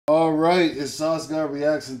Alright, it's Sauce Guy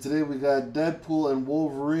Reacts, and today we got Deadpool and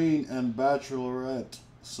Wolverine and Bachelorette.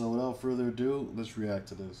 So without further ado, let's react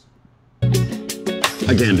to this.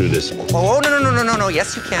 I can't do this. Oh, no.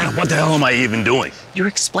 Yes, you can. What the hell am I even doing? You're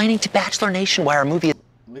explaining to Bachelor Nation why our movie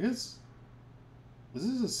Is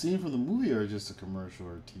this a scene from the movie or just a commercial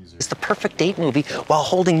or a teaser? is the perfect date movie while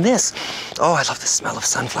holding this. Oh, I love the smell of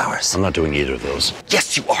sunflowers. I'm not doing either of those.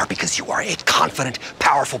 Yes, you are, because you are a confident,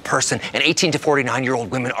 powerful person, and 18 to 49-year-old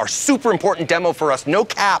women are super important demo for us. No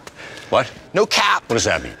cap. What? No cap. What does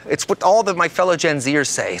that mean? It's what all of my fellow Gen Zers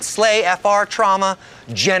say. Slay, FR, trauma,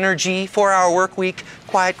 Genergy, 4-hour work week,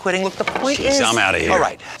 quiet quitting. Look, the point Jeez, is... I'm out of here. All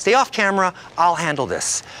right, stay off camera. I'll handle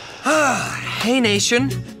this. Hey, Nation.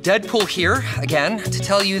 Deadpool here, again, to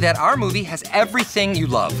tell you that our movie has everything you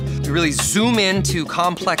love. We really zoom into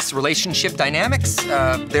complex relationship dynamics.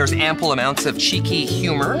 There's ample amounts of cheeky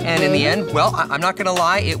humor. And in the end, well, I'm not gonna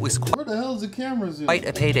lie, it was Where the hell is the camera zoom? quite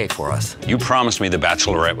a payday for us. You promised me the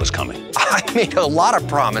Bachelorette was coming. I made a lot of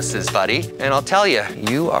promises, buddy. And I'll tell you,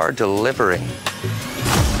 you are delivering.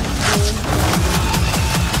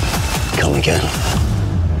 Come again.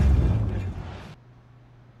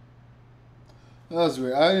 That was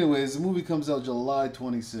weird. Anyways, the movie comes out July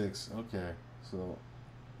 26th. Okay, so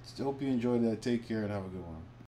hope you enjoyed that. Take care and have a good one.